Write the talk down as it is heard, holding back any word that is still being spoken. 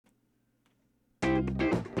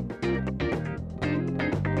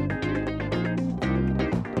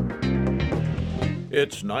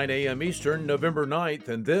It's 9 a.m. Eastern, November 9th,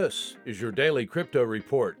 and this is your daily crypto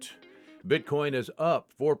report. Bitcoin is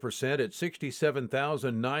up 4% at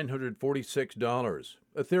 $67,946.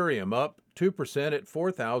 Ethereum up 2% at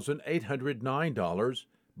 $4,809.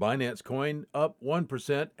 Binance Coin up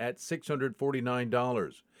 1% at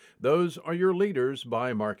 $649. Those are your leaders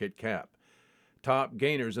by market cap. Top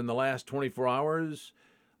gainers in the last 24 hours: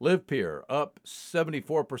 Livepeer up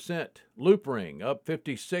 74%, Loopring up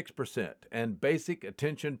 56%, and Basic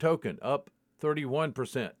Attention Token up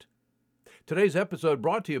 31%. Today's episode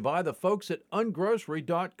brought to you by the folks at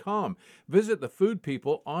ungrocery.com. Visit the food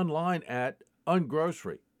people online at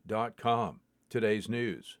ungrocery.com. Today's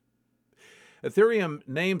news. Ethereum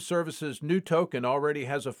Name Services' new token already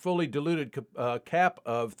has a fully diluted cap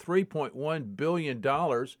of $3.1 billion.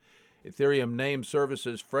 Ethereum Name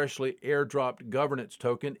Services' freshly airdropped governance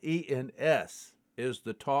token, ENS, is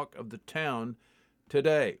the talk of the town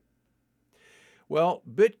today. Well,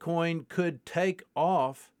 Bitcoin could take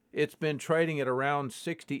off. It's been trading at around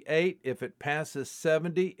 68. If it passes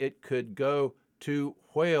 70, it could go to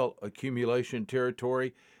whale accumulation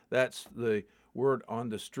territory. That's the word on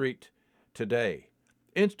the street today.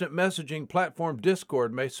 Instant messaging platform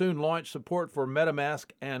Discord may soon launch support for MetaMask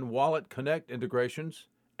and Wallet Connect integrations,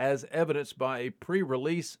 as evidenced by a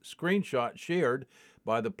pre-release screenshot shared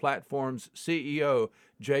by the platform's CEO,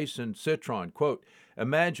 Jason Citron. Quote,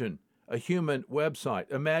 "Imagine a human website.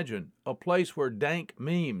 Imagine a place where dank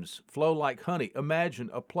memes flow like honey. Imagine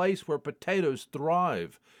a place where potatoes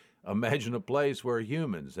thrive. Imagine a place where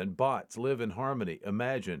humans and bots live in harmony.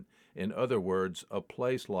 Imagine, in other words, a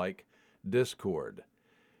place like Discord."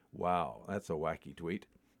 Wow, that's a wacky tweet.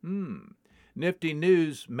 Nifty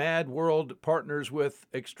news: Mad World partners with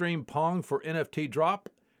Extreme Pong for NFT drop.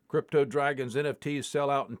 Crypto Dragons NFTs sell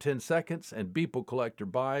out in 10 seconds, and Beeple Collector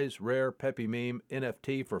buys rare Peppy Meme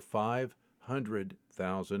NFT for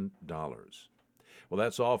 $500,000. Well,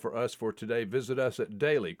 that's all for us for today. Visit us at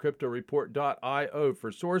dailycryptoreport.io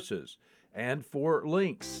for sources and for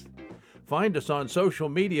links. Find us on social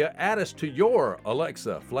media, add us to your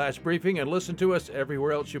Alexa Flash Briefing, and listen to us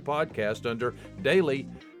everywhere else you podcast under Daily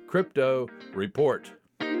Crypto Report.